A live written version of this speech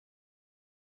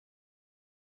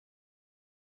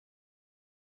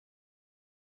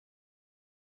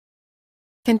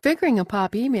Configuring a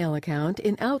POP email account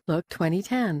in Outlook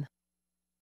 2010.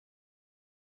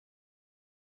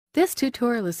 This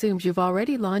tutorial assumes you've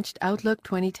already launched Outlook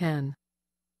 2010.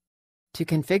 To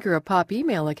configure a POP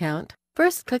email account,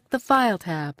 first click the File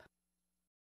tab.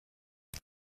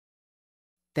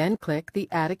 Then click the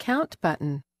Add Account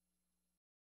button.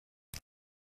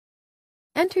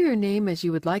 Enter your name as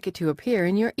you would like it to appear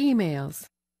in your emails.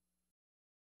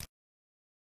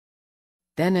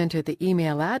 Then enter the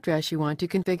email address you want to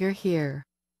configure here.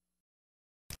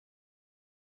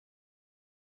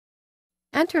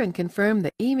 Enter and confirm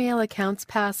the email account's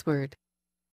password.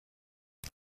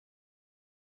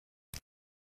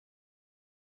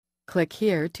 Click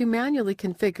here to manually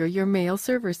configure your mail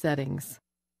server settings.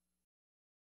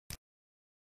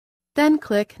 Then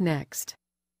click Next.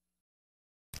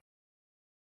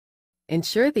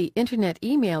 Ensure the Internet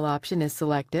Email option is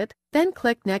selected, then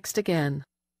click Next again.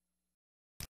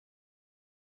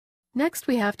 Next,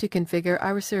 we have to configure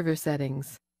our server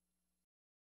settings.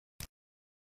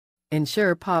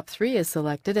 Ensure POP3 is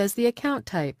selected as the account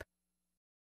type.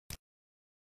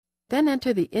 Then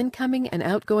enter the incoming and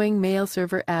outgoing mail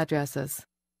server addresses.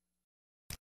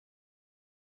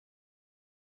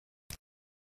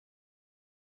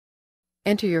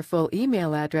 Enter your full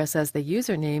email address as the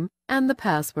username and the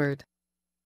password.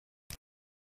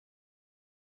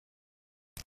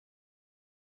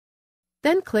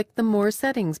 Then click the More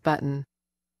Settings button.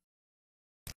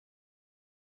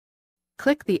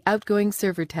 Click the Outgoing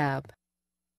Server tab.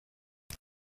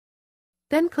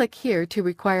 Then click here to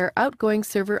require outgoing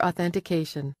server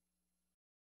authentication.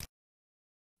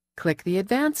 Click the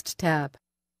Advanced tab.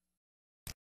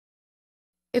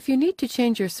 If you need to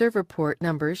change your server port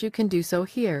numbers, you can do so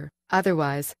here.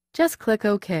 Otherwise, just click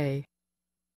OK.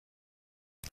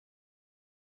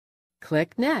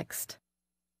 Click Next.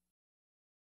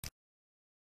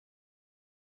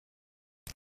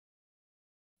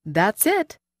 That's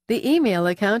it! The email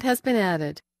account has been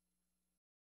added.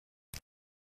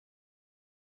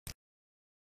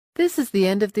 This is the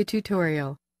end of the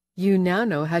tutorial. You now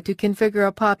know how to configure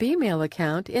a POP email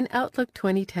account in Outlook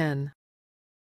 2010.